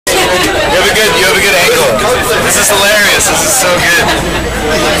hilarious. This is so good.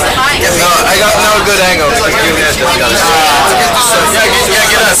 No, I got no good angle. Yeah,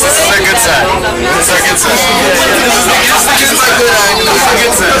 get us. This is our good side. This is our good side. This is my good angle. This is our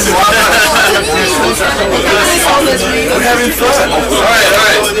good side. We're having fun.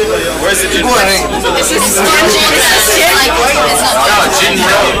 Alright. Where's the gin? This is gin. Gin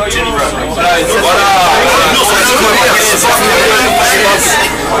bro.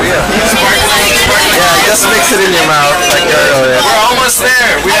 Yeah, just mix it in your mouth like earlier. We're almost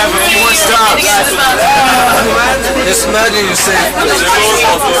there. We have a few more stops. Just imagine you say That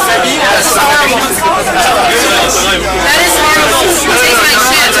is horrible.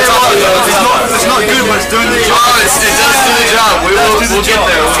 It's not good, but it's doing the job. it does do the job. We'll get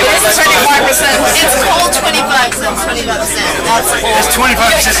there. It's 25%. It's cold 25 cents. 25%. That's cold. It's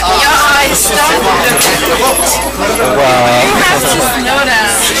 25%. Your eyes stop. Wow. You have to slow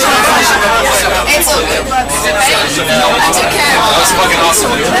down. It's all good. I took care of it. That's fucking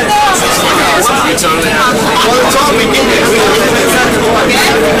awesome. That's fucking awesome. We totally have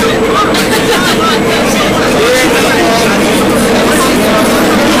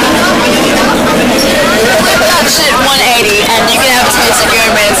Shit 180 and you can have a taste of your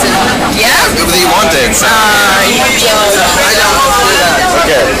own medicine. Yeah? What do you want then?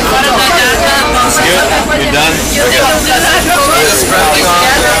 Okay. That's good. You're done? Okay. Just wrapping on.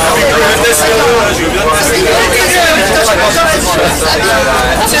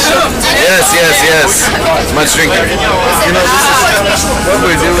 Yes. Much drinking. You know, what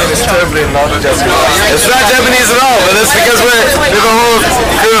we're doing is terribly not Japanese. It's not Japanese at all, but that's because we're a whole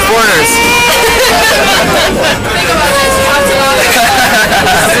crew of foreigners.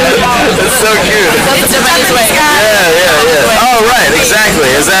 It's so cute. It's the Japanese way. Yeah. Oh, right, exactly.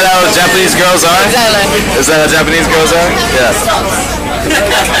 Is that how Japanese girls are? Exactly. Is that how Japanese girls are? Yeah.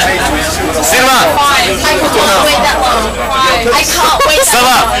 Cinema! I can't wait that long. I can't wait that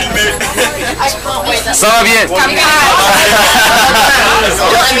long. I can't wait that long. Ça va bien.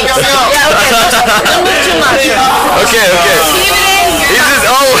 Okay. He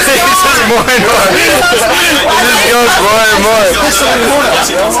just more and more. He just goes more and more.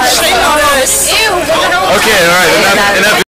 Okay, alright, enough.